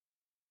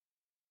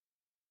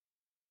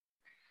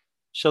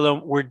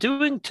Shalom. We're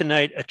doing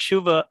tonight a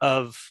tshuva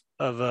of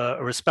a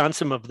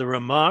responsum of the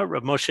Ramah,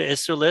 Rav Moshe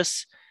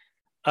Isserlis,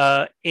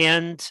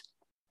 and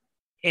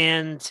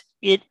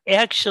it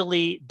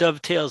actually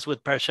dovetails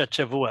with Parshat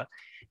Shavua.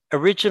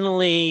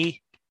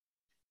 Originally,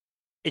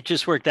 it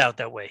just worked out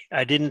that way.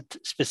 I didn't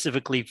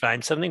specifically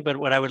find something, but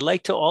what I would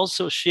like to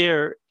also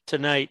share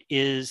tonight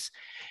is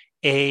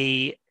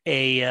a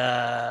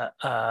a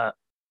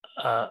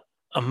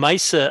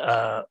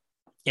Misa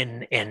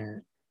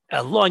in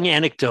a long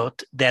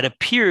anecdote that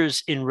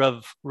appears in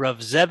Rav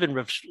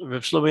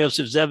Shlomo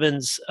Yosef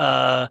Zevin's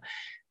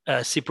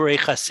Sipurei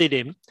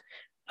Chasidim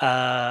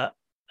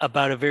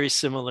about a very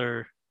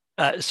similar,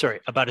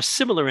 about a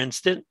similar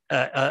incident,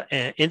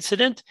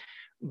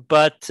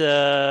 but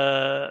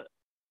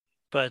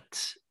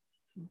but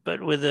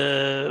with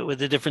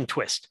a different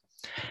twist.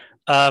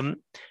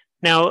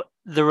 Now,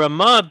 the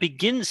Ramah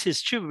begins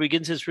his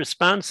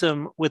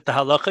responsum with the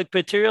halachic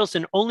materials,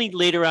 and only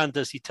later on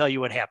does he tell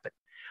you what happened.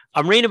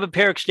 Amrein of a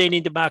perik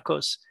shnei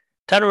demakos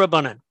Tana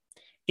Rabbanan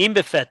im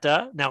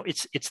befeta. Now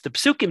it's the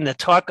psukim that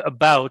talk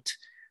about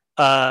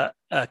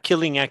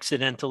killing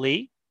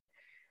accidentally.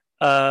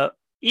 Im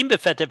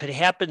befeta, if it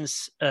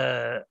happens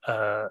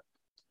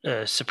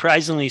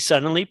surprisingly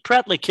suddenly,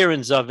 prat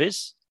lekirin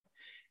zavis.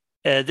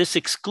 This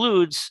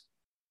excludes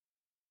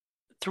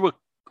through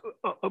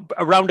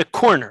around a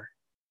corner.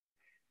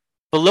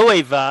 Below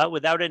Eva,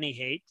 without any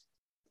hate,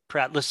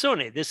 prat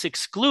lasone. This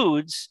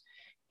excludes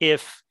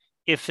if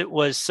it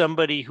was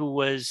somebody who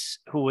was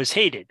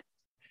hated.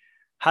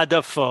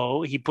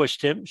 Hadafo, he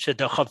pushed him.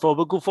 Shadachafo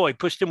b'gufo, he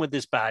pushed him with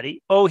his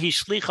body. Oh, he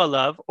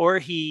shlichalav, or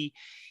he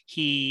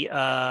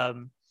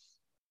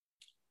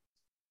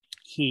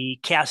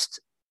cast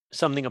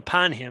something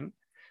upon him.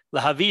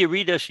 Lahavi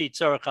yerida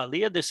sheitzarach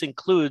aliyah. This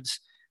includes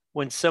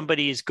when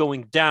somebody is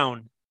going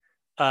down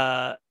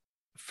for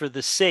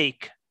the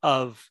sake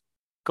of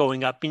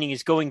going up, meaning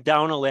he's going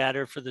down a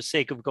ladder for the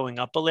sake of going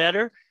up a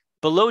ladder.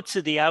 Below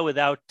tzediyah,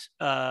 without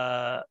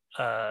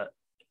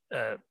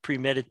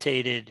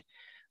premeditated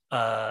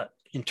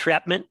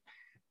entrapment.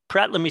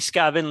 Prat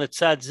lemiskaven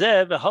letzad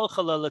zev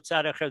v'holchala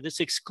letzad acher. This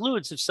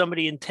excludes if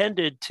somebody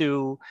intended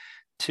to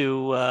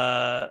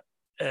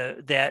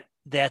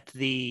that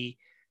the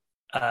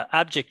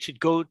object should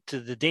go to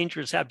the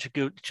dangerous object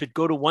should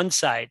go to one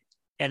side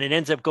and it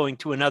ends up going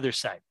to another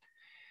side.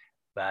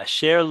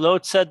 Basher lo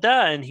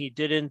tzada, and he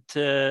didn't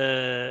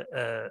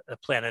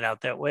plan it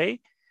out that way.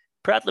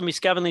 Prat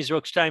lemiskaven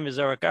lizrok shtayim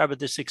v'zarak arba.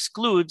 This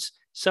excludes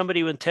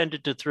somebody who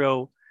intended to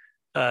throw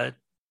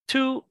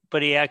 2,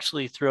 but he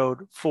actually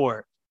throwed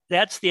 4.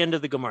 That's the end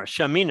of the Gemara.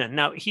 Shamina.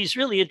 Now he's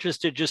really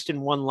interested just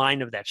in one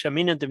line of that.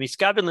 Shamina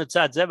demiskaven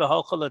letzad zev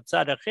v'holchal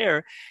letzad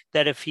acher.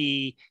 That if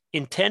he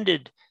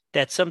intended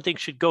that something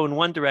should go in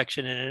one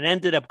direction and it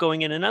ended up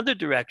going in another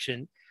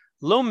direction,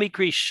 lo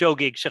mikri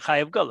shogeg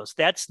shechayav golos.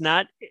 That's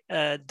not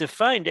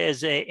defined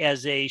as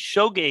a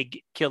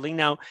shogeg killing.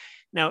 Now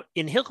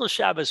in Hilchos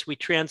Shabbos we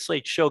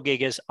translate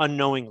shogeg as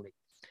unknowingly,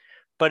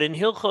 but in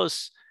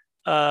Hilchos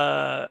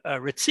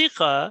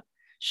Ritzicha,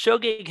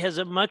 shogeg has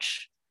a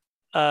much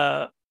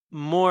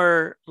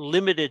more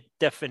limited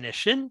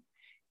definition,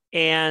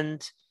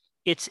 and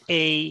it's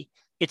a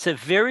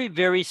very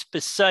very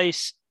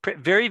precise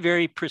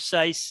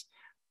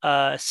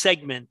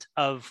segment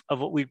of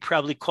what we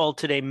probably call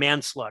today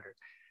manslaughter.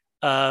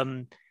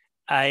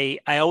 I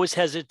always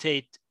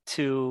hesitate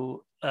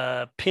to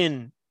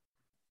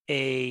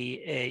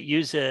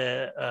use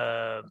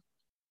a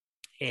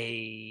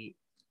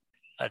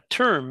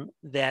term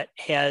that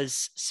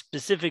has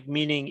specific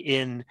meaning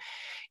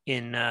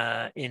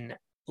in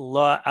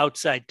law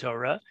outside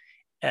Torah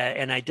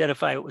and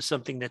identify it with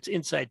something that's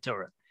inside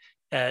Torah.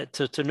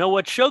 To know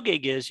what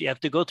shogeg is, you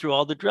have to go through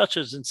all the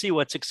drushes and see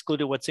what's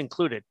excluded, what's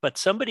included. But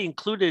somebody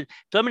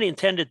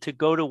intended to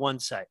go to one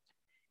side,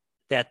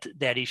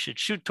 that he should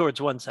shoot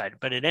towards one side,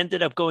 but it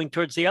ended up going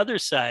towards the other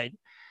side.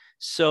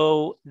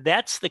 So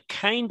that's the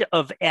kind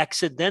of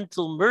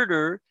accidental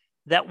murder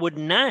that would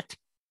not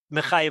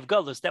mechayev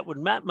galus, that would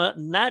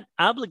not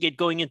obligate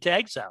going into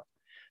exile.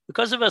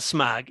 Because of a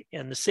smag,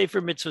 and the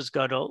Sefer Mitzvahs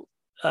Gadol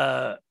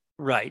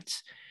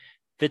writes,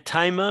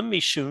 v'taima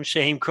mishum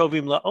shehem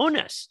krovim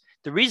la'ones.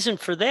 The reason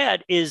for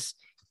that is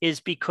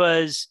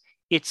because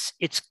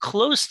it's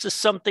close to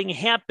something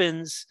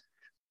happens.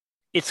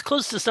 It's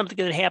close to something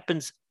that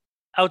happens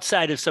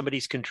outside of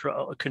somebody's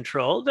control.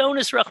 The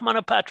onus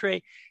rachmana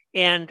patre,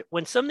 and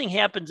when something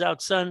happens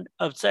outside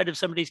of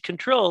somebody's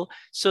control,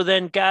 so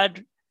then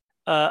God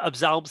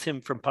absolves him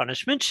from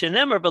punishment.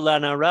 Shenemar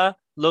b'lanara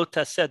lo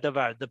taseh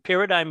davar. The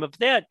paradigm of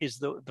that is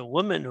the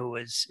woman who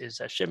is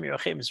Hashem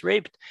Yerachem is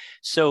raped,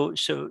 so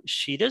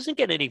she doesn't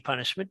get any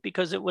punishment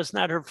because it was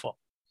not her fault.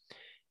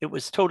 It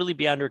was totally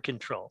beyond her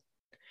control.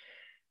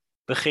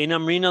 We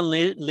even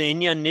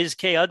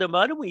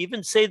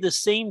say the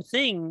same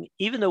thing,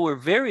 even though we're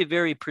very,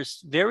 very,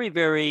 very,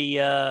 very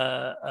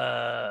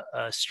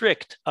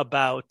strict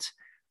about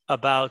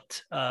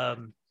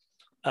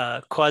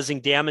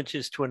causing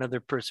damages to another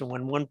person,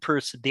 when one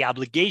person, the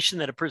obligation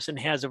that a person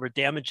has over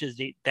damages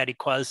that he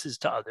causes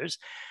to others.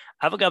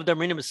 That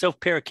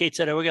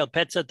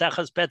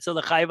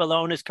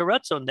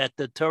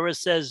the Torah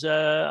says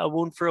a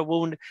wound for a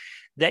wound,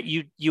 that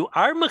you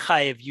are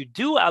mechayev, you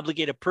do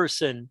obligate a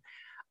person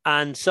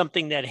on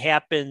something that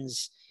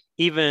happens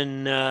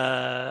even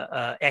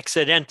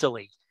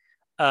accidentally,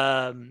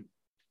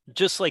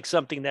 just like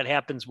something that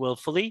happens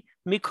willfully.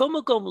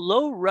 Mikomakom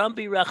lo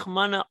rambi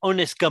rachmana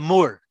ones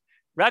gamur,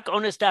 rak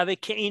ones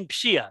dave kein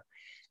pshia.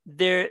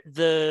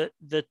 The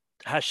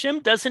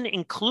Hashem doesn't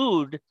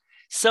include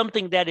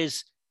something that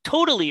is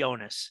totally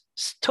onus,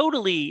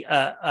 totally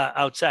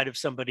outside of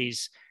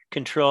somebody's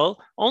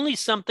control. Only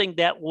something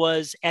that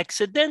was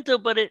accidental,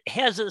 but it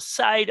has a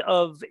side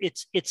of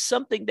it's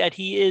something that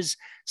he is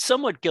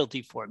somewhat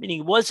guilty for. I mean,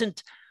 he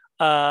wasn't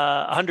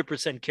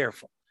 100%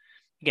 careful.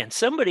 Again,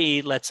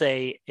 somebody, let's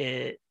say,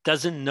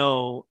 doesn't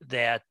know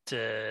that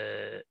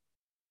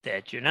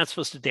that you're not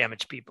supposed to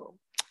damage people.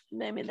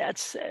 I mean,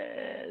 that's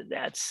a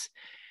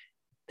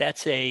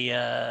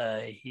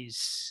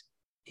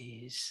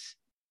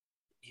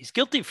he's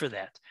guilty for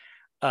that.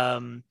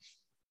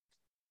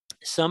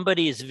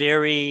 Somebody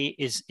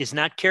is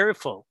not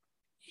careful.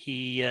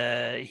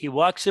 He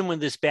walks in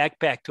with this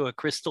backpack to a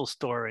crystal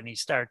store and he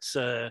starts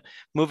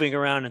moving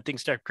around and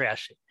things start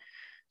crashing.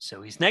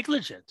 So he's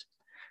negligent.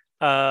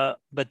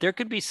 But there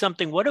could be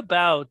something. What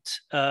about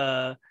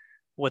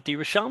what the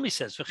Yerushalmi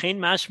says? V'chein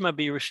mashma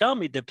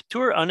b'Yerushalmi, the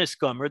Ptur Anis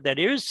Gomer, that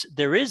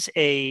there is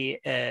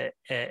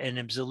an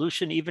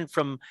absolution even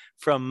from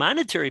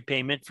monetary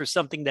payment for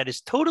something that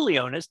is totally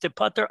honest. If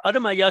a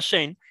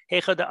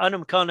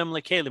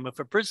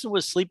person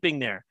was sleeping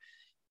there,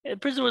 the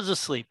person was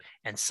asleep,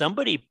 and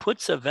somebody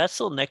puts a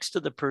vessel next to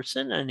the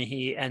person, and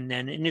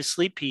then in his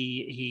sleep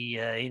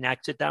he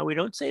knocks it down. We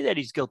don't say that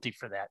he's guilty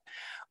for that,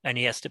 and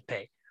he has to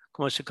pay.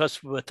 And those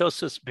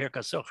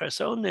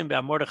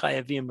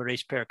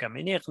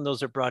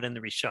are brought in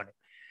the Rishonim.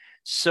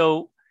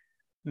 So,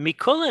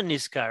 Mikola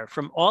Nizkar,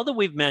 from all that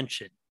we've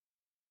mentioned,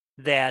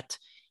 that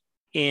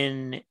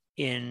in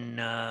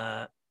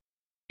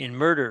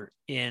murder,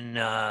 in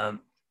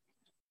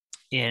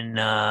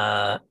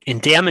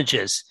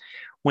damages,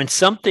 when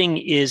something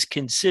is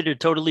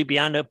considered totally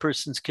beyond a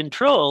person's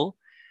control,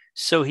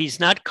 so he's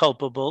not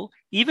culpable,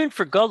 even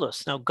for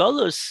Golus. Now,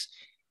 Golus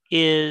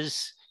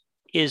is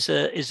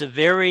a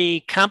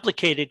very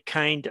complicated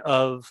kind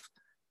of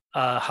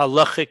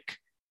halachic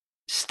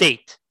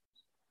state.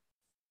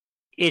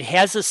 It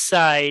has a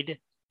side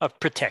of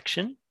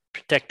protection,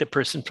 protect the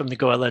person from the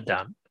Goel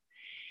Adam.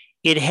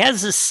 It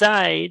has a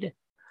side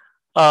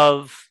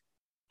of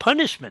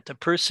punishment. A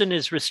person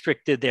is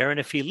restricted there, and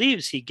if he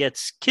leaves, he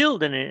gets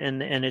killed,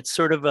 and it's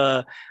sort of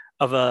a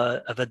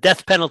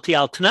death penalty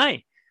al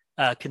tanai.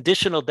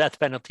 Conditional death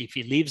penalty if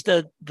he leaves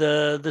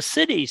the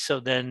city.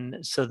 So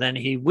then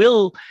he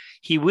will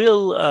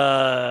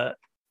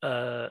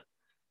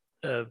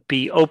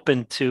be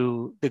open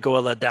to the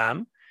Goel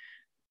Adam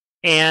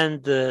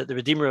and the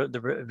Redeemer,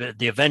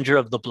 the Avenger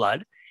of the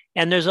Blood.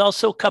 And there's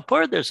also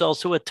kapor. There's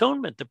also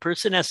atonement. The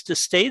person has to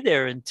stay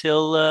there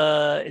until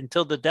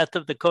the death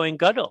of the Kohen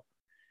Gadol.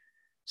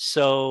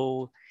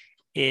 So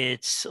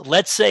it's,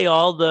 let's say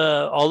all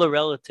the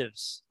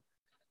relatives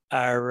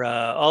are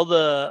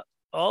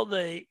all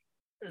the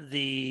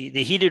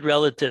heated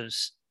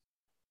relatives,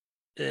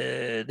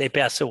 they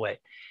pass away.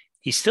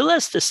 He still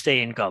has to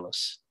stay in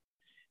Galus.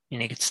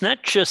 Meaning it's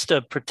not just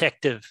a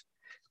protective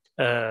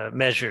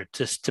measure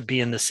to be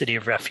in the city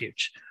of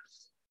refuge.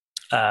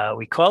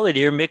 We call it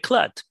Ir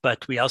Miklat,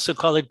 but we also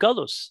call it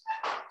Galus.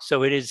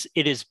 So it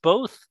is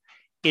both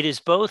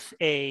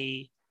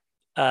a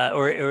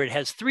or it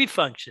has three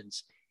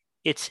functions.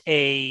 It's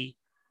a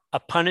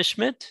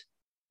punishment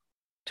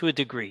to a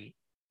degree.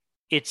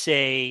 It's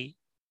an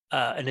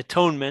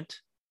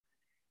atonement,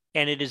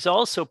 and it is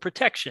also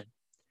protection.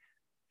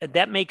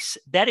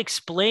 That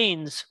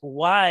explains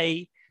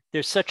why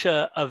there's such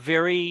a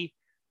very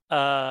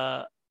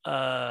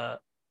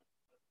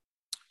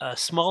a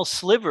small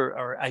sliver,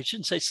 or I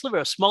shouldn't say sliver,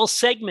 a small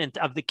segment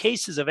of the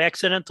cases of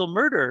accidental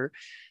murder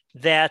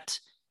that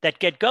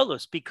get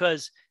galus,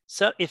 because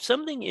if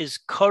something is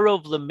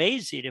korov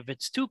lemezid, if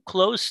it's too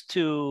close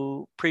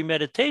to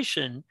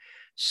premeditation,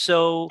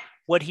 so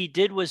what he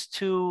did was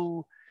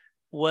too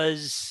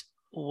close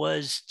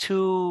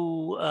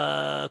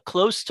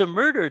to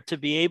murder to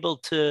be able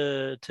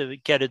to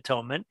get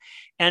atonement.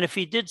 And if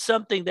he did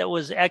something that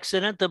was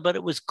accidental, but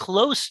it was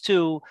close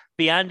to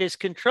beyond his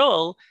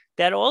control,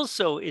 that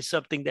also is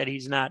something that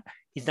he's not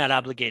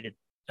obligated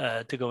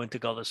to go into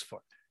galus for,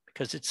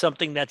 because it's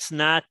something that's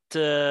not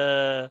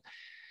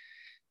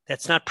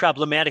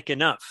problematic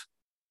enough.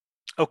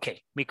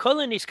 Okay,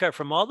 Mikola Niskar,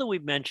 from all that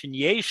we've mentioned,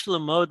 yesh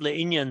lamod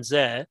le'inyan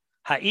zeh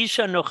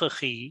ha'isha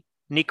nochachi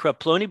nikra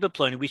ploni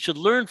beploni. We should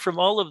learn from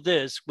all of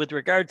this with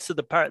regards to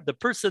the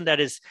person that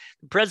is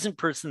the present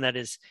person that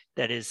is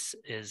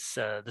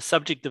the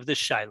subject of this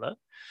shaila.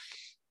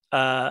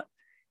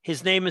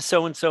 His name is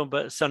so and so,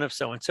 but son of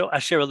so and so.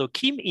 Asher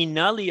Elokim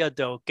inali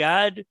ado.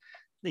 God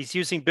he's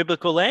using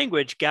biblical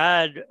language.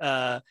 God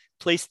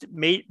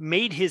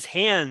made his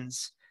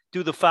hands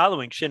do the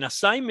following.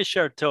 Shenasai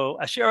misharto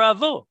asher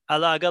avo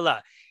ala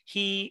agala.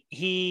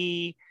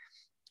 He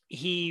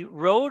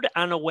rode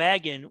on a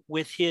wagon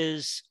with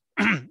his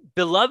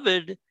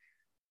beloved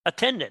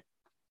attendant.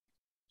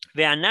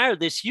 Ve'anar,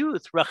 this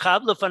youth,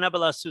 rachav lefanav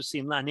ala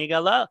susim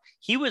lanigala.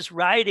 He was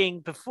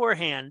riding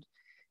beforehand.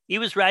 He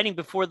was riding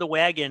before the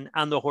wagon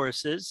on the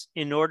horses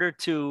in order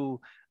to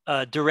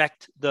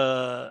direct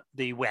the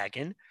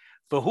wagon.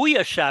 V'hu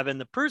yashav, and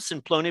the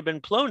person Ploni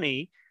ben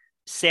Ploni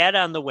sat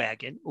on the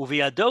wagon.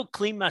 Uviado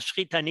kli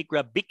mashchit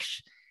hanikra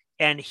biksh,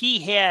 and he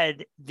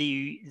had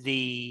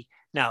the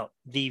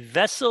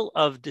vessel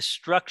of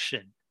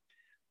destruction,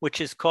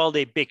 which is called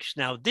a biksh.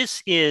 Now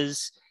this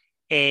is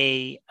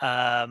I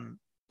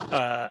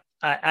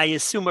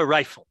assume a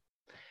rifle.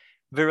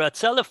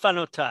 V'ratzeh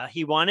lefanota,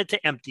 he wanted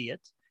to empty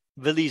it.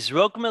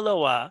 V'lizrok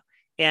meloa,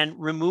 and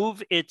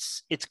remove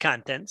its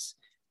contents.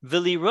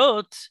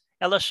 V'lirot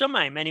el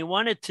hashamayim, and he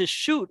wanted to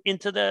shoot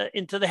into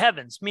the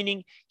heavens,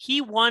 meaning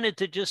he wanted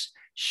to just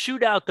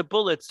shoot out the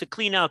bullets to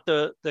clean out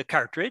the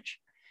cartridge.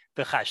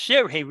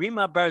 V'chasher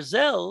herima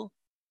barzel,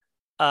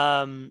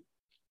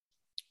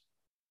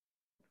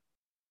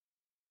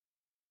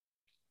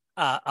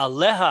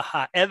 aleha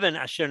ha'evan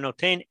asher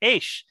noten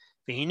esh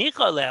v'hinicha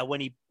aleha,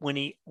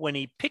 when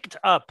he picked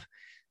up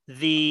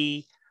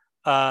the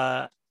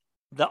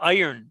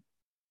iron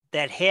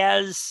that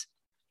has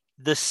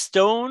the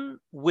stone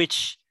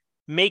which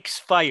makes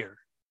fire,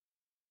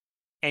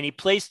 and he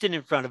placed it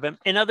in front of him.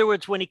 In other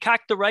words, when he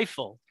cocked the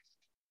rifle,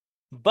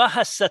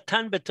 baha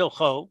satan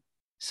betocho,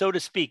 so to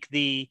speak,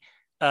 the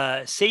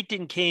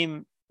Satan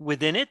came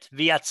within it.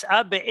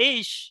 V'yatzah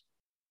be'esh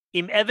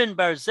im even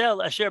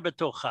barzel asher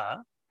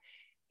betocha,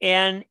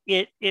 and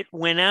it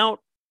went out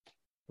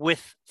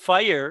with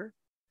fire,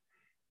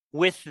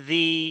 with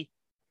the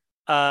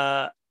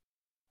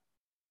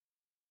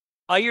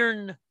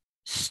iron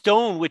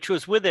stone which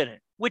was within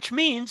it, which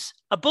means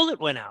a bullet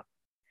went out.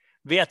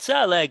 And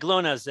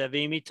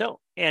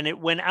it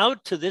went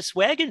out to this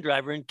wagon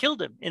driver and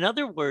killed him. In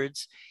other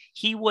words,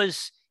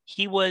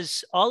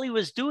 all he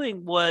was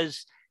doing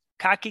was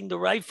cocking the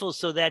rifle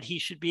so that he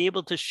should be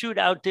able to shoot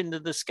out into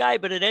the sky,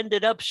 but it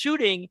ended up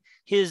shooting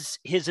his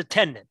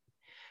attendant.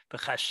 When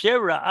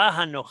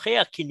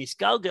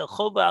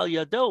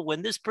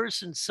this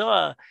person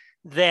saw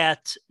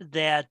that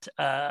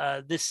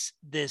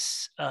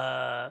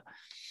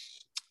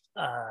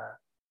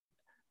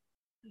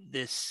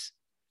this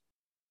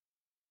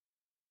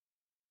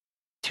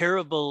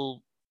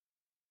terrible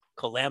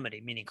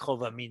calamity, meaning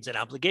chova means an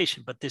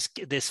obligation, but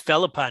this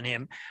fell upon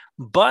him.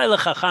 He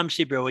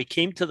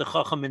came to the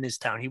chacham in his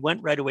town. He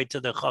went right away to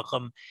the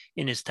chacham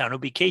in his town.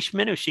 And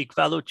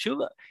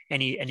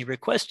he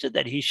requested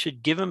that he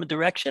should give him a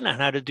direction on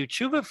how to do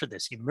tshuva for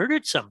this. He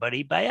murdered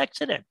somebody by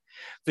accident.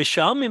 He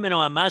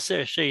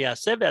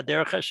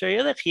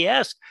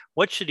asked,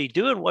 what should he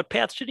do and what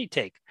path should he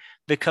take?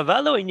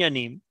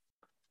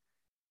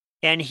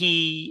 And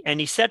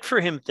he set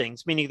for him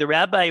things, meaning the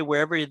rabbi,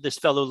 wherever this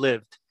fellow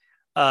lived,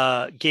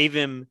 gave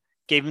him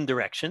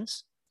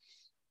directions.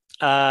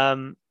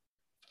 Ad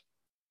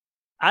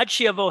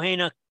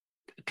shiavohena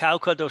kal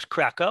kadosh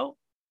Krakow,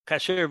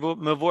 kasher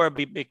mavor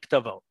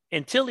biktavo,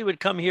 until he would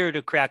come here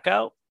to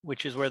Krakow,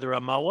 which is where the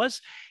Ramah was,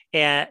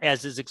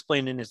 as is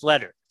explained in his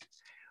letter.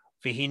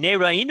 We see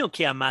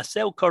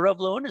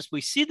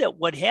that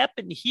what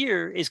happened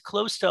here is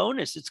close to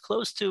onus. It's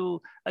close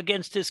to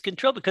against his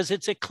control, because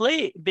it's a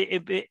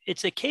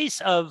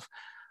case of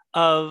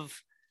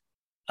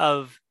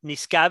niskaven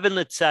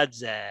letzad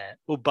zeh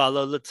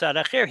ubalo letzad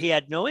acher. He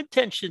had no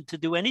intention to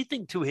do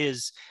anything to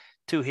his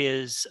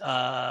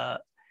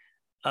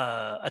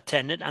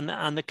attendant.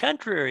 On the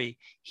contrary,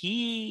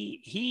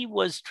 he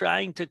was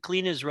trying to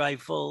clean his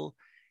rifle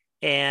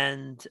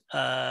and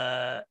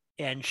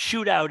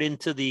shoot out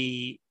into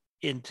the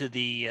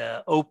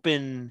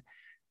open,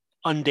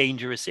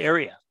 undangerous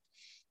area.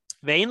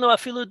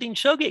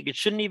 It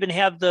shouldn't even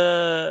have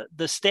the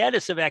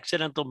status of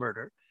accidental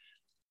murder,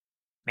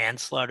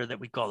 manslaughter that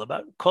we call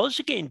about. Kol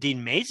shekein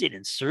din mezid,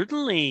 and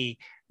certainly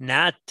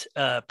not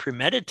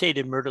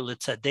premeditated murder.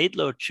 Litzaded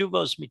lo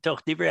tshuvos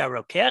mitoch divrei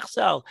harokeach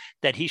zal,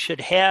 that he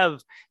should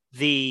have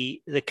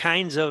the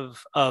kinds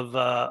of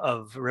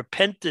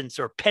repentance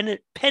or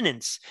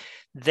penance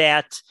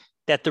that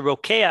the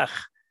rokeach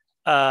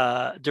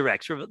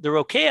directs. The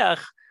rokeach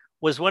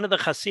was one of the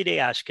Hasidei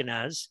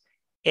Ashkenaz,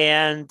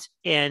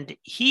 and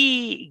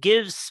he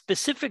gives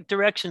specific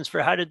directions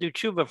for how to do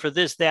tshuva for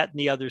this, that, and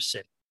the other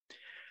sin.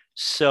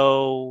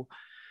 So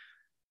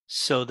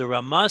the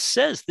Ramah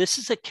says this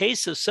is a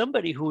case of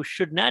somebody who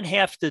should not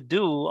have to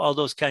do all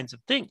those kinds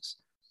of things.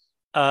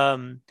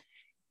 The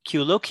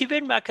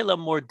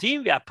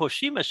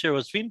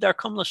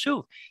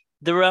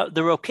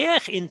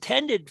rokeach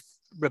intended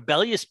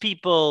rebellious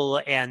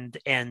people and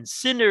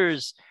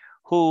sinners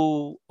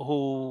who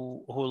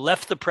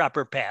left the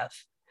proper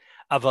path.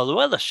 The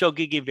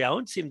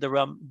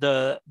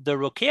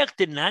rokeach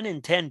did not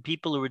intend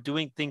people who were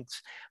doing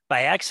things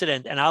by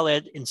accident, and I'll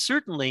add, and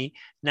certainly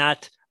not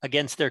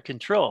against their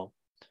control.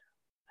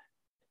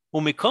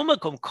 But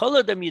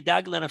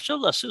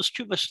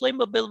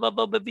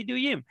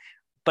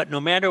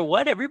no matter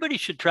what, everybody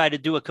should try to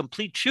do a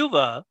complete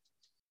tshuva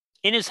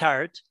in his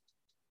heart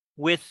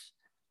with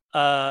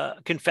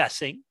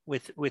confessing,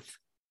 with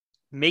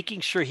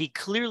making sure he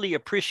clearly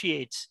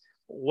appreciates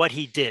what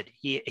he did.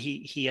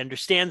 He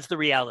understands the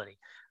reality.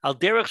 Al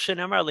derech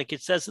shenamar, like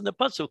it says in the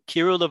pasuk,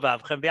 kiru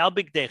levavchem ve'al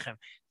bigdechem,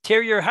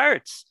 tear your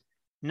hearts,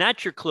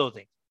 not your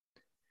clothing.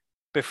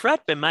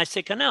 Befrat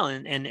b'maaseh kanal,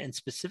 and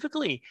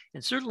specifically,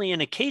 and certainly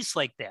in a case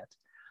like that,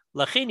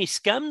 lachen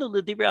iskamnu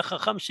l'divrei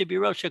hachacham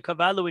shebiro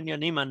shekavalu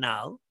inyanim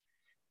anal,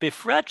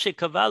 befrat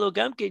shekavalu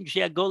gam ken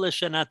she'yagol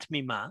l'shana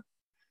tmima,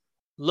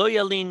 lo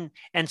yalin,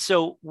 and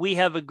so we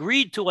have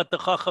agreed to what the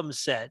chacham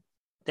said,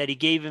 that he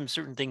gave him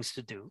certain things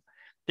to do.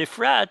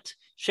 Befrat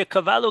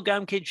shekavalu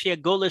gam ken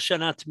she'yagol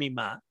l'shana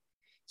tmima,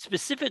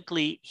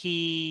 specifically,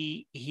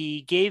 he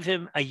gave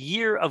him a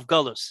year of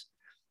galus.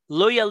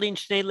 Lo yalin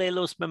shnei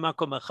leilos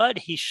b'makom echad.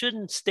 He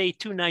shouldn't stay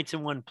 2 nights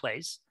in one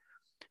place.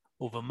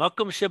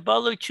 Uvamakom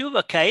shebalu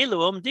tshuva kaelu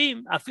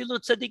omdim afilu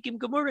tzadikim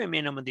gemurim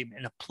ein omdim.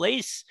 In a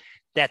place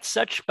that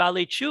such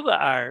balei tshuva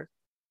are,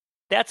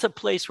 that's a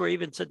place where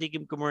even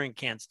tzadikim gemurim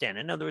can't stand.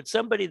 In other words,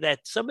 somebody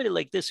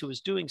like this who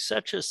is doing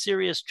such a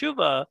serious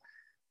tshuva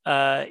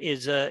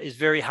is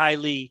very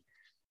highly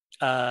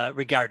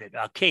regarded.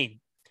 Al-Kain.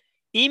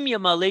 Im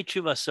yamalei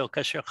tshuva so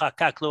kasher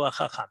chakak lo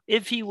hachacham.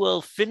 If he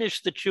will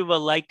finish the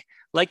tshuva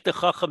like the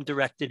Chacham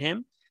directed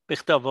him,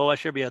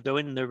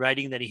 in the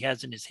writing that he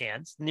has in his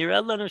hands,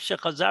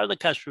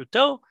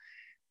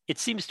 it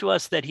seems to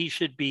us that he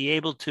should be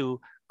able to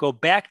go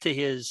back to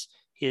his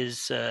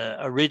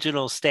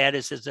original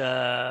status as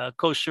a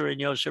kosher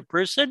and yosher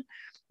person.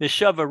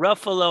 Meshava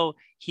Rafalo,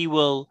 he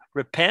will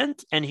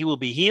repent and he will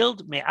be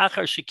healed. It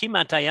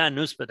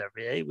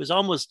was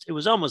almost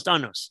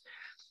anus.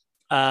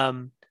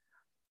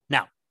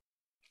 Now.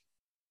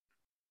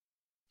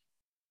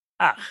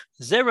 But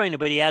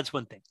he adds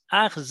one thing.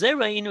 I don't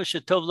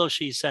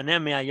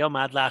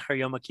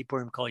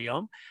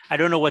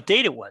know what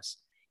date it was.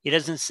 He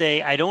doesn't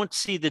say, I don't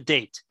see the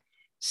date.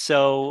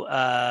 So,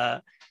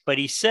 but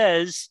he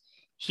says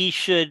he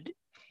should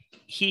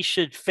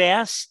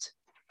fast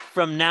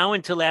from now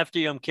until after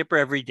Yom Kippur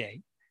every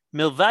day.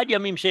 Milvad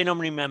yamim she'ein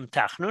omrim mem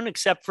tachnun,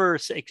 except for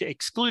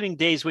excluding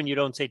days when you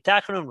don't say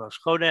tachnun, Rosh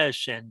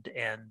Chodesh and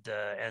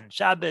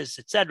Shabbos,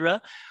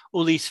 etc.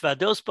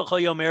 Ulisvados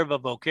b'chol yom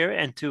erev v'boker,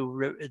 and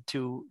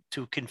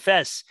to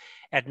confess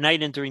at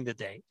night and during the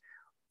day.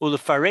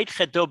 Ulefaret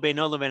cheto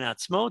beino leben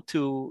atzmo,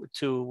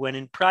 to when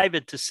in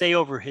private to say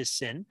over his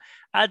sin.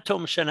 Ad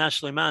tom shana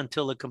shlema,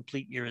 until a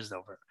complete year is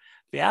over.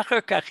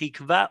 Ve'achar kach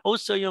hikva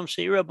oso yom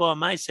she'ira bo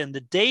ha'maisa, and the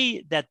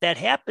day that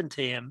happened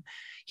to him,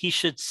 he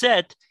should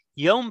set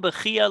Yom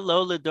Bechia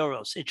Lo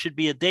Ledoros. It should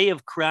be a day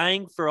of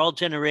crying for all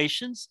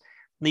generations.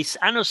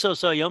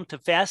 Nisanososo Yom, to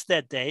fast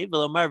that day.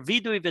 V'lomar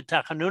vidui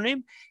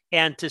v'tachanunim,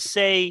 and to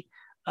say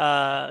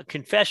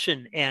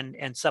confession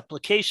and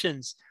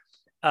supplications.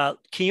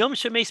 Kiyom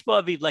shemeis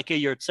bo aviv, like a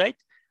yurtzeit.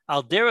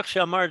 Al derech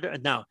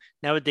shamar. Now,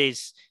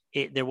 nowadays,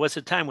 there was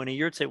a time when a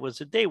yurtzeit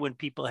was a day when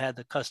people had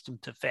the custom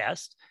to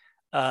fast.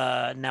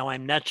 Now,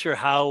 I'm not sure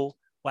how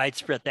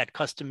widespread that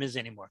custom is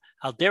anymore.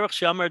 Al derech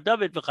shamar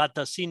David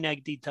v'chatasi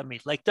negdi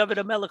tamid. Like David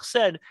HaMelech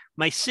said,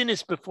 my sin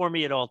is before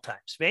me at all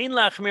times. Ve'ein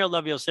lachmir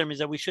alav yoser, means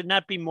that we should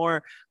not be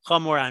more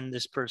chamor on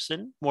this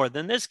person, more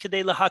than this.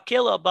 Kedei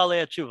lahakel al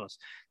balei hatshuvos,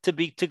 to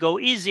go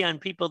easy on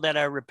people that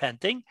are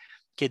repenting.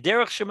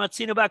 Kederech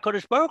shematzinu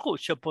b'HaKadosh Baruch Hu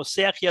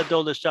sheposeach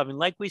yado l'shavim,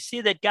 like we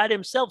see that God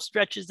Himself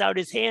stretches out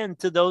His hand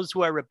to those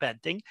who are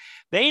repenting.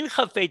 Ve'ein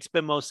chafetz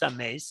b'mos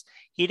hameis,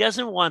 He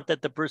doesn't want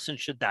that the person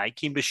should die.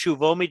 Kim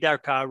b'shuvo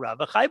midarka hara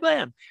v'chai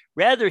b'hem.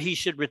 Rather, he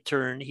should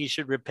return, he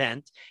should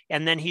repent,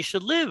 and then he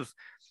should live.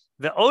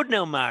 Ve'od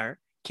ne'omar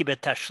ki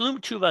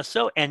betashlum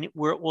tshuvaso, and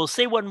we'll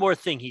say one more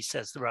thing. He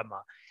says, the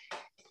Rama,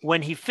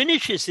 when he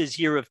finishes his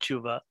year of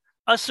tshuva,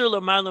 asur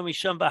lomar lo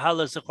misham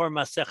v'hala zechor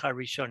masecha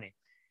rishonim.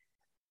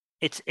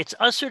 It's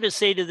usher to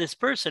say to this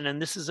person,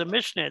 and this is a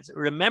Mishnah,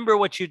 remember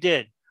what you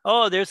did.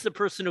 Oh, there's the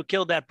person who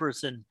killed that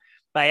person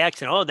by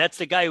accident. Oh, that's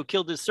the guy who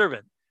killed his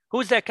servant.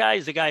 Who's that guy?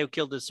 He's the guy who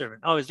killed his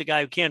servant. Oh, he's the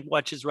guy who can't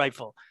watch his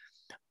rifle.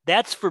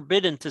 That's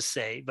forbidden to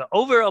say, but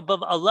over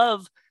above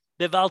alav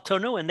beval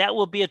tonu, and that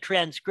will be a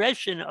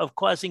transgression of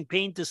causing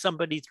pain to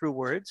somebody through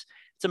words.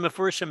 It's a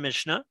Mefursha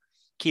Mishnah.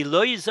 Ki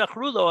lo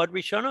yizachru lo ad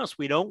rishonos.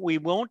 We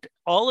won't,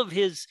 all of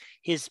his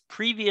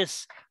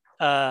previous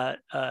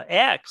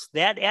acts,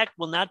 that act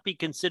will not be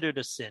considered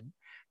a sin.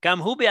 He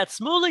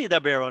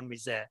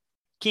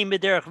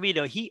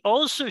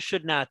also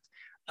should not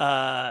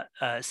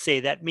say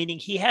that, meaning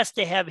he has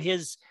to have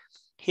his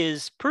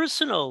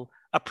personal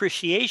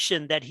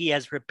appreciation that he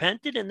has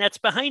repented, and that's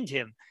behind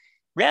him.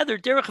 Rather,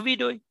 derech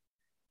vidui,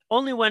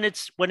 only when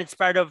it's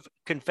part of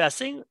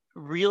confessing,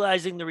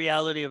 realizing the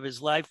reality of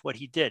his life, what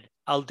he did.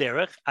 Al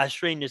derech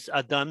ashrei nis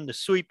adam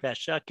nesui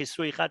pesha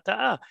kesui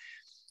chata'a.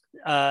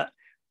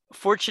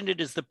 Fortunate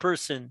is the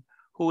person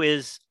who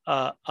is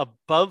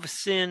above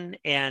sin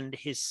and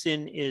his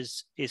sin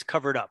is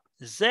covered up.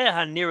 This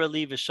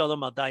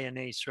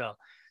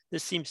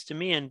seems to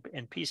me,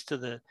 and peace to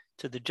the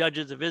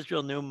judges of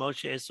Israel, new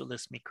Moshe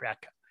Esulis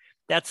Mikraka.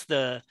 That's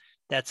the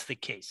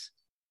case.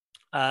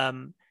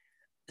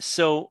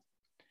 So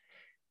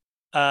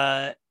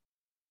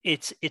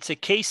it's a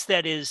case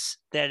that is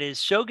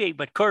shogeg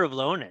but korav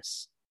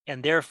laonis,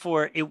 and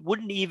therefore it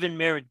wouldn't even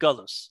merit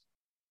galus,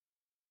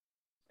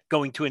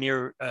 going to an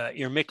ir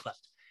miklat.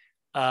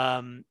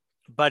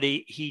 But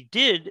he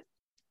did,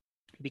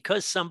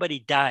 because somebody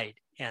died,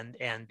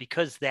 and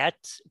because that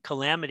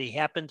calamity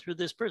happened through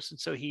this person,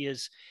 so he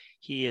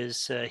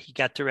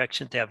got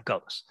direction to have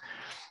galus.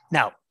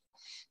 Now,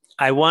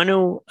 I want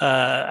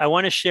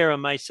to share a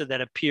Maisa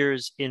that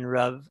appears in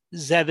Rav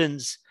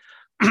Zevin's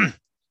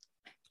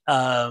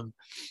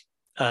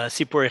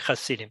Sipurei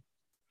Chasidim.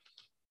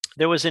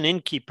 There was an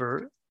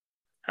innkeeper,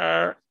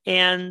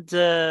 and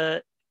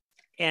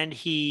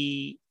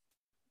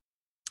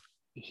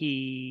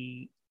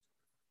he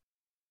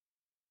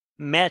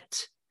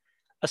met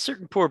a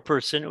certain poor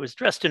person who was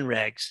dressed in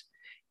rags,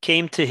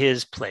 came to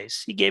his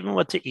place. He gave him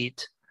what to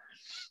eat,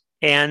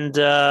 and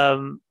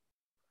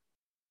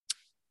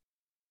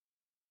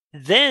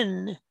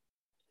then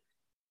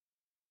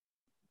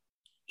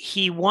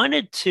he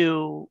wanted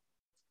to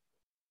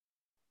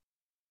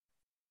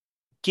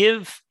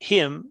give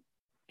him,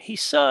 he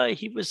saw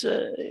he was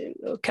a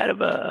kind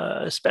of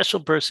a special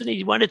person.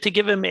 He wanted to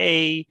give him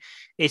a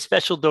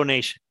special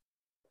donation.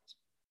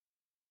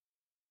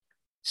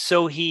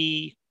 So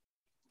he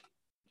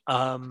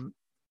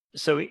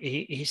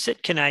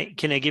said, can I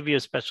give you a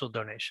special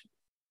donation?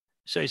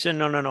 So he said,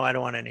 no, I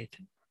don't want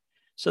anything.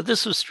 So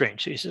this was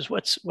strange. He says,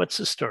 what's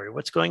the story?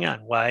 What's going on?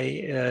 Why,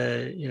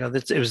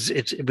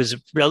 it was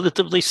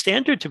relatively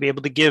standard to be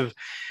able to give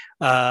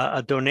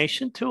a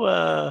donation to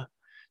a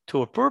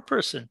poor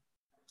person.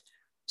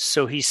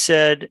 So he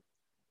said,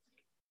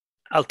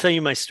 I'll tell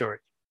you my story.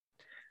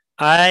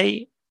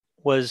 I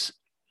was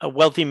a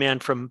wealthy man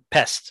from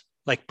Pest,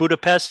 like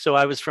Budapest. So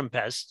I was from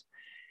Pest.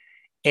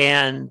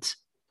 And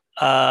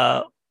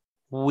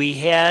we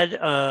had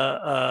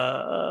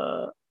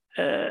a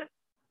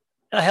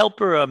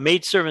helper, a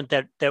maidservant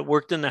that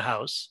worked in the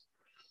house,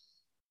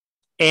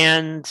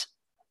 and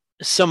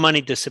some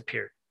money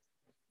disappeared.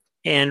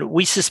 And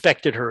we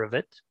suspected her of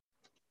it.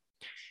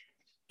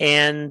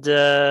 And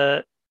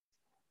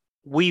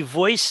we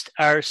voiced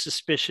our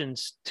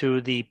suspicions to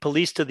the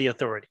police, to the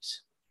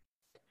authorities.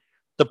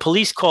 The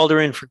police called her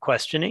in for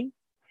questioning,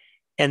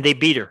 and they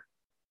beat her.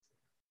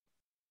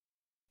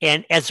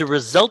 And as a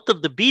result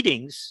of the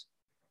beatings,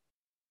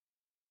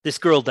 this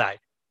girl died.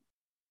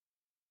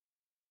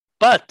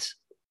 But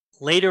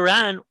later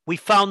on, we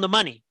found the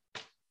money.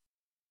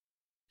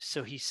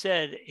 So he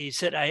said,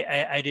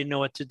 I didn't know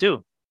what to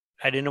do.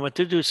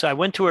 So I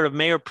went to Rav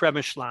Meir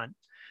Premishlan,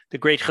 the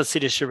great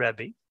Hasidic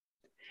Rebbe,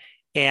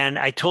 and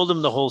I told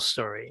him the whole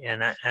story.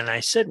 And I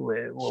said,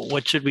 well,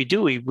 what should we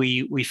do?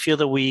 We feel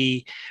that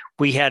we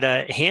had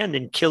a hand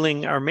in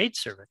killing our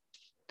maidservant.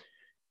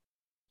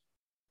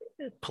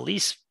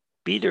 Police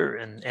beat her,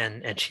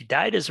 and she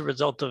died as a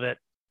result of it.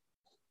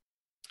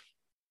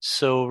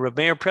 So Rav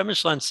Meir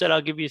Premishlan said,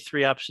 I'll give you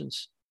three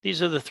options.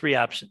 These are the three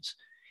options.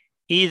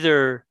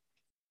 Either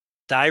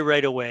die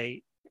right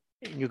away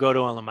and you go to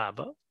Olam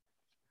Haba,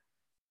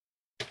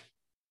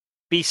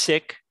 be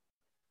sick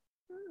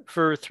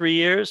for 3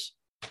 years,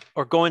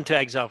 or go into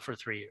exile for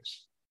 3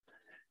 years.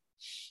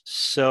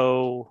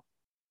 So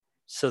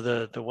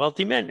the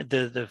wealthy man,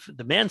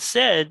 the man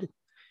said,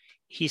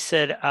 he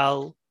said,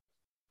 I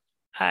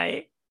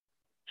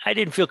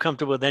didn't feel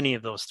comfortable with any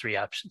of those three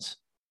options.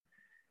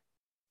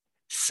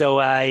 So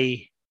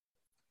I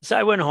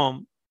went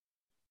home,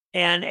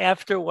 and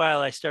after a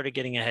while, I started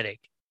getting a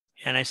headache,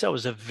 and I saw it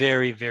was a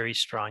very, very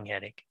strong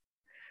headache,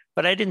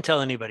 but I didn't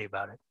tell anybody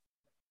about it.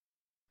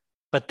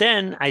 But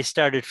then I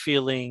started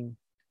feeling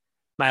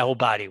my whole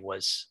body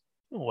was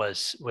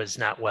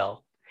not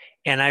well,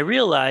 and I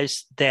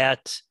realized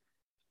that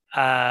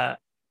as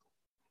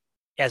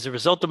a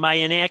result of my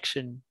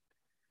inaction,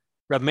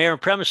 Rav Meir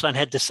Premishlan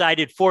had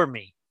decided for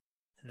me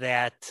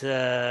that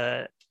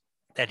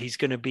he's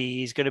going to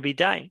be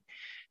dying.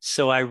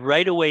 So I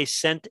right away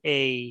sent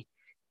a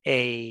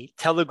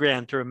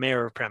telegram to Rav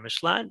Meir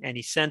Premishlan, and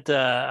he sent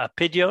a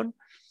pidyon.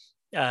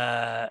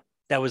 That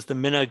was the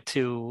minhag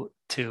to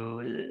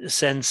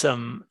send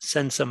some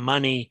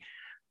money,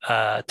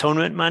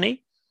 atonement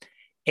money,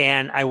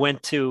 and I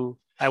went to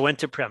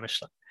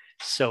Premishlan.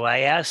 So I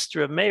asked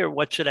Rav Meir,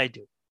 what should I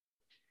do?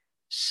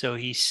 So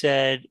he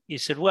said,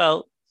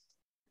 well,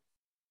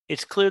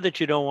 it's clear that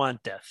you don't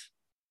want death.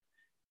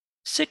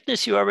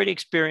 Sickness you already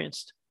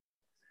experienced.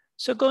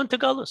 So go into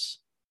Galus.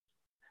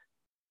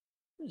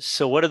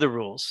 So what are the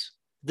rules?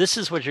 This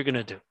is what you're going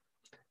to do.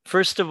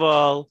 First of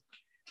all,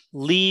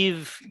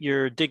 leave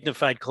your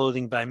dignified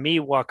clothing by me.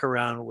 Walk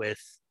around with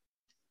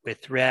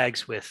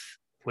rags, with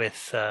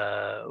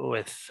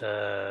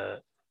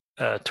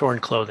torn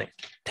clothing,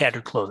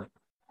 tattered clothing.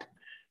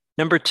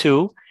 Number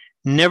two,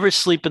 never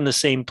sleep in the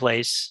same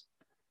place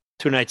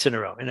 2 nights in a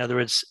row. In other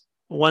words,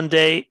 one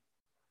day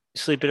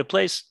sleep at a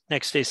place,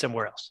 next day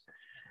somewhere else.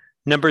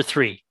 Number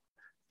 3,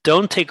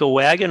 don't take a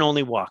wagon,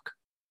 only walk.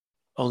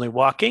 Only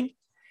walking.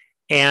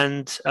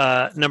 And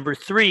number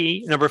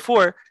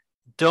 4,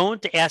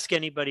 don't ask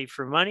anybody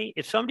for money.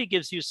 If somebody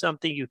gives you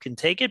something, you can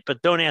take it,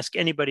 but don't ask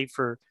anybody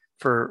for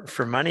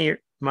money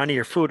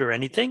or food or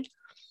anything.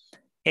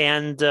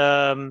 And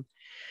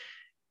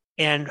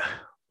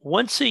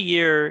once a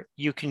year,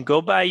 you can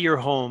go by your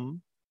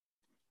home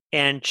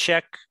and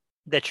check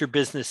that your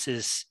business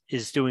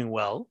is doing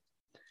well.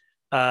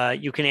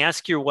 You can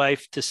ask your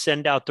wife to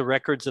send out the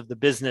records of the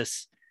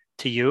business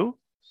to you,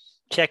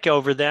 check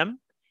over them.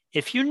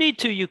 If you need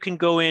to, you can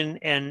go in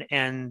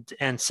and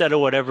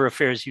settle whatever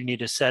affairs you need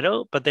to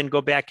settle, but then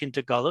go back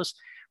into Galus.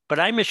 But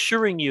I'm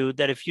assuring you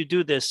that if you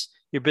do this,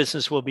 your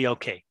business will be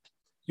okay.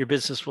 Your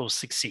business will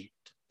succeed.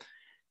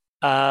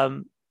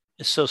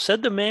 So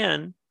said the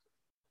man,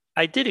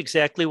 I did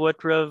exactly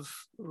what Rav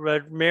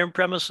Meir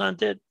Premislan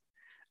did,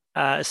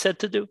 said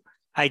to do.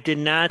 I did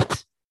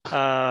not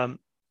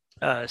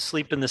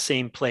sleep in the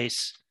same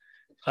place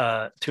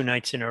 2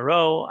 nights in a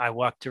row. I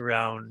walked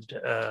around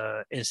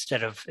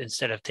instead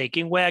of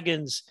taking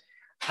wagons.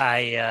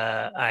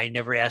 I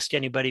never asked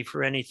anybody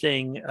for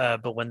anything,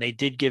 but when they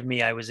did give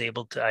me, I was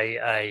able to.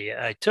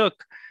 I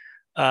took,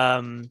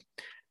 and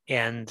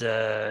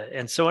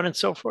so on and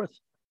so forth.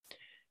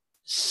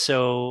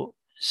 So,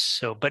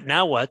 but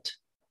now what?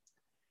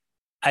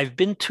 I've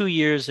been 2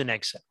 years in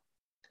exile,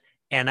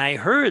 and I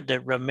heard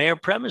that Rav Meir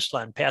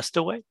Premislan passed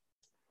away.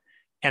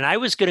 And I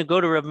was going to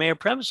go to Rav Meir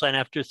Premislan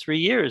after 3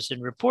 years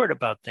and report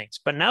about things.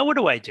 But now what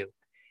do?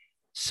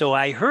 So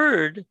I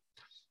heard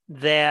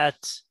that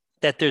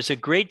there's a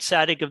great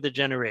tzaddik of the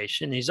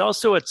generation. He's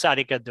also a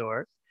tzaddik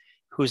ador,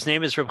 whose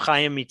name is Reb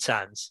Chaim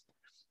Mitzanz,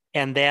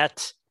 and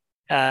that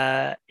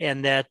Reb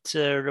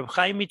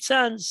Chaim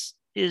Mitzanz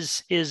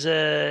is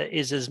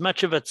as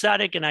much of a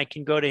tzaddik, and I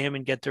can go to him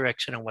and get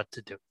direction on what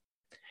to do.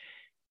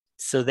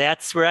 So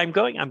that's where I'm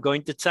going. I'm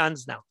going to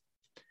Tzanz now.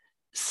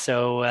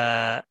 So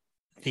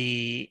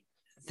the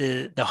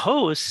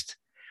host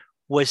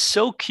was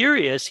so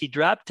curious, he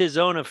dropped his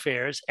own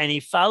affairs and he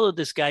followed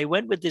this guy. He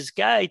went with this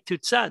guy to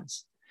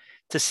Tzanz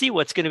to see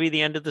what's going to be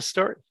the end of the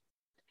story.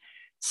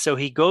 So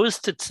he goes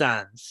to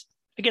Tzanz.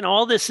 Again,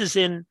 all this is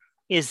in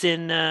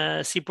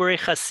Sipurei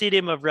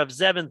Chasidim of Rav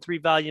Zevin,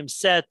 3-volume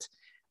set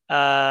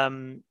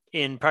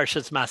in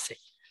Parshas Maseh.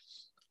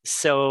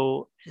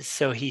 So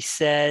he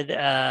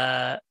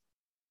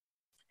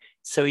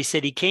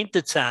said he came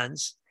to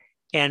Tzanz,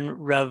 and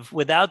Rav,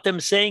 without them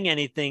saying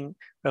anything,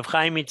 Rav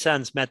Chaim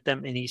Mitzanz met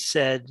them, and he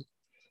said,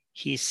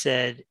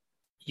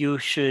 you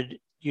should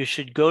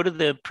go to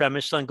the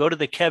Premislan, go to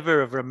the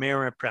kever of Rav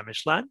Meir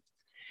Premislan,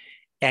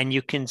 and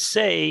you can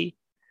say,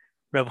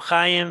 Rav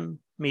Chaim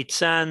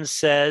Mitzanz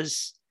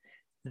says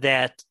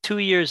that 2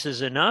 years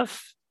is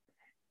enough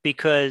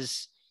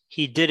because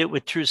he did it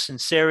with true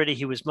sincerity.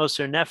 He was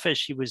Moser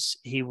Nefesh.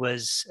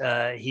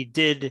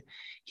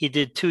 He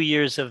did 2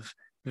 years of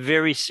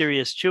very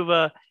serious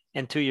tshuva,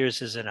 and 2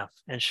 years is enough.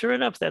 And sure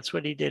enough, that's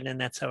what he did, and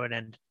that's how it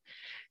ended.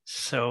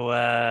 So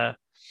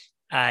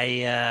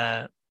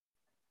I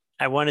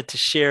wanted to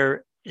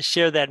share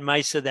that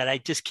Maisa that I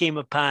just came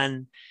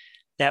upon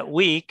that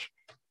week,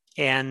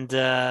 and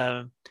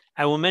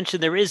I will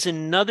mention there is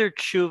another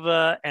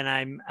tshuva, and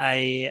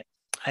I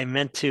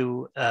meant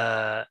to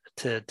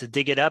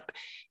dig it up.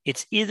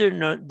 It's either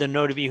the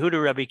Note of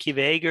Yehuda, Rabbi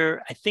Akiva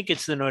Eger. I think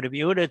it's the Note of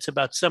Yehuda. It's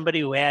about somebody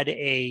who had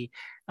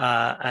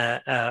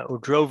who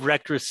drove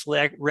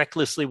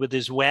recklessly with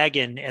his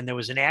wagon, and there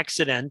was an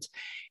accident,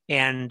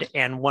 and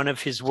one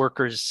of his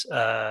workers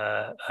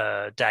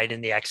died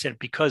in the accident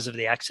because of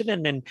the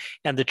accident,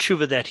 and the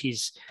tshuva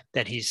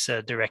that he's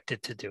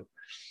directed to do.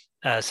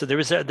 So there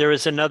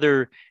is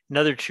another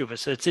tshuva.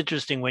 So it's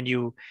interesting when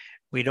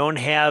we don't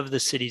have the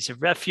cities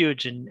of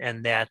refuge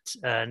and that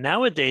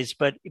nowadays,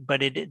 but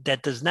that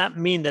does not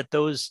mean that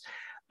those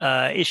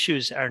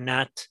issues are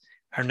not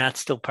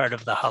still part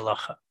of the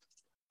halacha.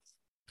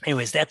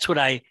 Anyways, that's what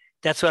I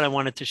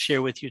wanted to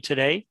share with you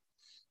today.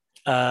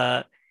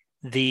 The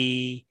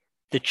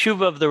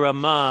tshuva of the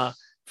Ramah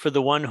for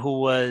the one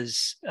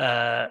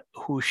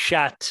who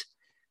shot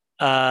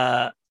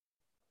bitzad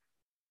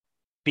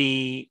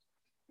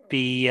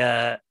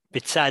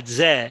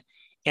zeh,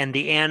 and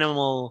the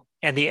animal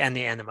and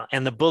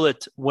the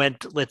bullet went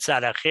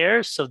litzad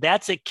acher. So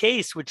that's a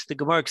case which the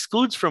Gemara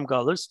excludes from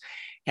Galus,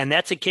 and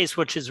that's a case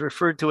which is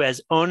referred to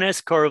as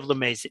ones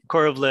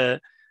korov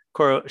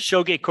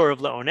shogeg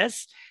korov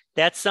leones.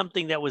 That's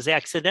something that was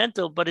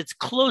accidental, but it's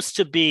close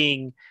to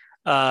being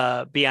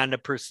beyond a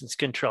person's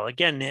control.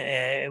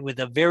 Again, with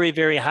a very,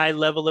 very high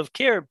level of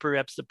care,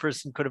 perhaps the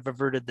person could have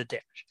averted the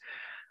damage.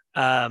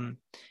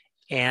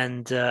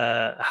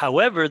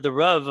 However, the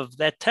Rav of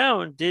that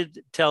town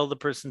did tell the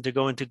person to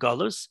go into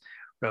Galus.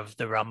 Rav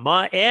the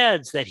Ramah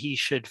adds that he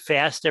should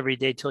fast every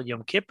day till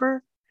Yom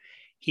Kippur.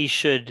 He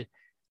should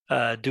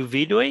do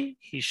vidui.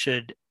 He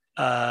should,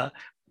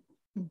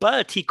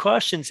 but he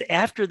cautions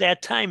after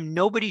that time,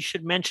 nobody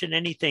should mention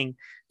anything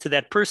to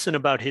that person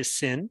about his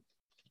sin,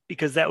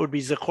 because that would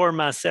be Zechor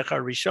Ma'asech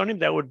Rishonim.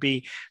 That would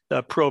be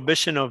the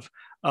prohibition of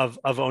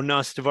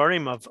onas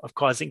devarim, of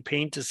causing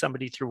pain to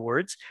somebody through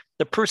words.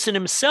 The person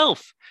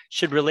himself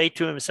should relate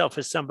to himself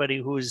as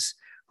somebody whose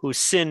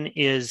sin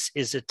is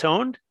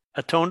atoned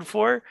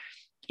for,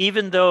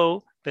 even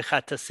though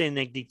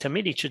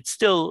he should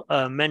still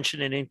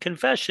mention it in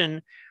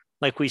confession.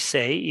 Like we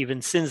say,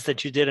 even sins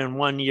that you did in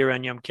 1 year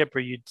on Yom Kippur,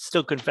 you'd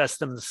still confess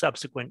them the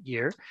subsequent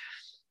year.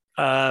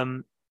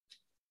 But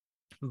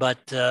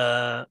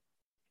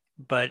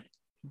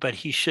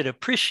he should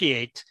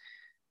appreciate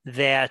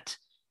that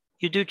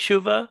you do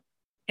tshuva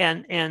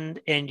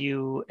and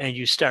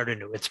you start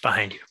anew. It's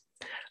behind you.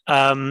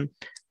 I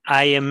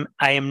am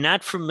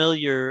not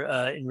familiar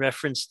in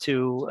reference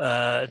to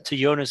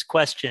Yona's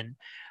question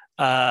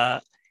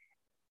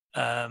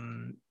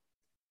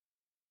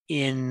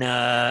in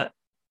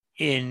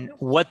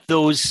what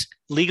those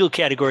legal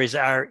categories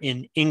are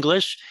in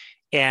English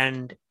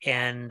and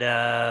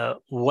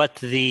what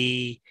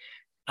the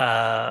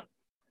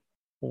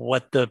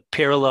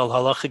parallel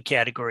halacha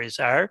categories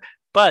are.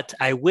 But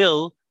I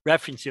will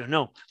reference you.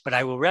 No, but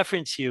I will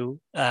reference you.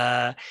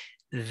 Those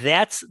are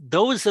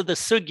the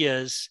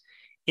sugyas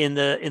in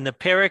the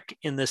parak,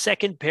 in the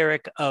second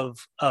parak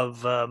of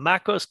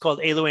Makos, called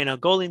Eloheinu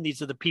Golim.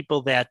 These are the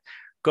people that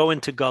go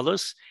into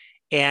Golus,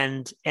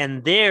 and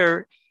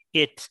there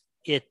it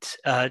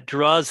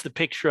draws the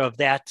picture of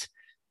that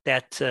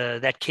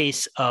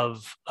case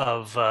of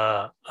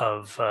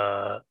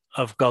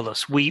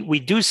Golus. We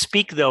do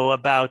speak though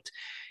about.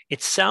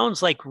 It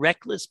sounds like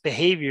reckless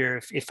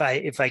behavior, if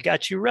I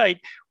got you right,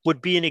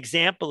 would be an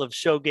example of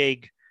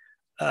shogeg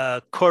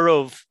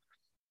korov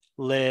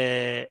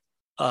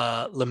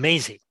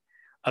lemezi,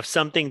 of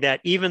something that,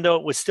 even though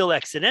it was still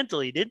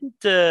accidental, he didn't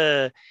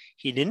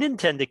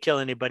intend to kill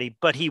anybody,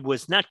 but he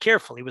was not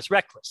careful. He was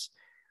reckless.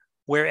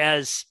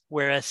 Whereas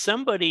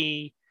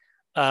somebody,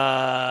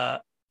 the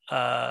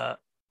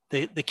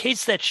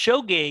case that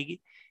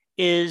shogeg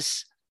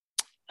is.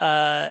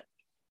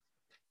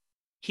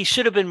 He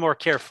should have been more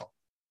careful.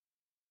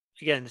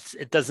 Again,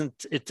 it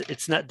doesn't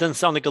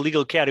sound like a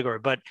legal category,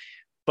 but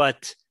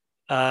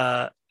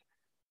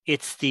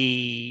it's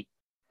the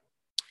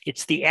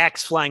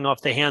axe flying off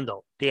the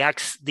handle, the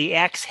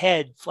axe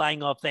head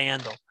flying off the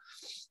handle.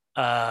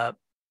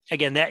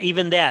 Again,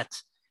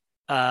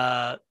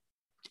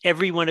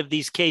 every one of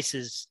these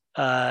cases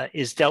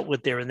is dealt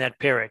with there in that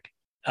parak,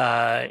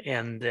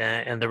 and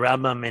the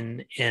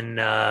Rambam in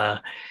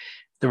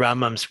the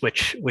Rambams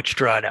which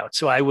draw it out.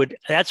 So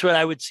that's what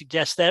I would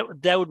suggest.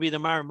 That would be the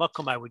Mar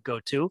Makom I would go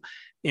to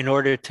in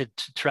order to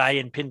try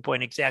and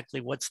pinpoint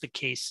exactly what's the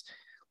case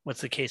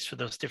for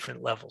those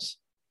different levels.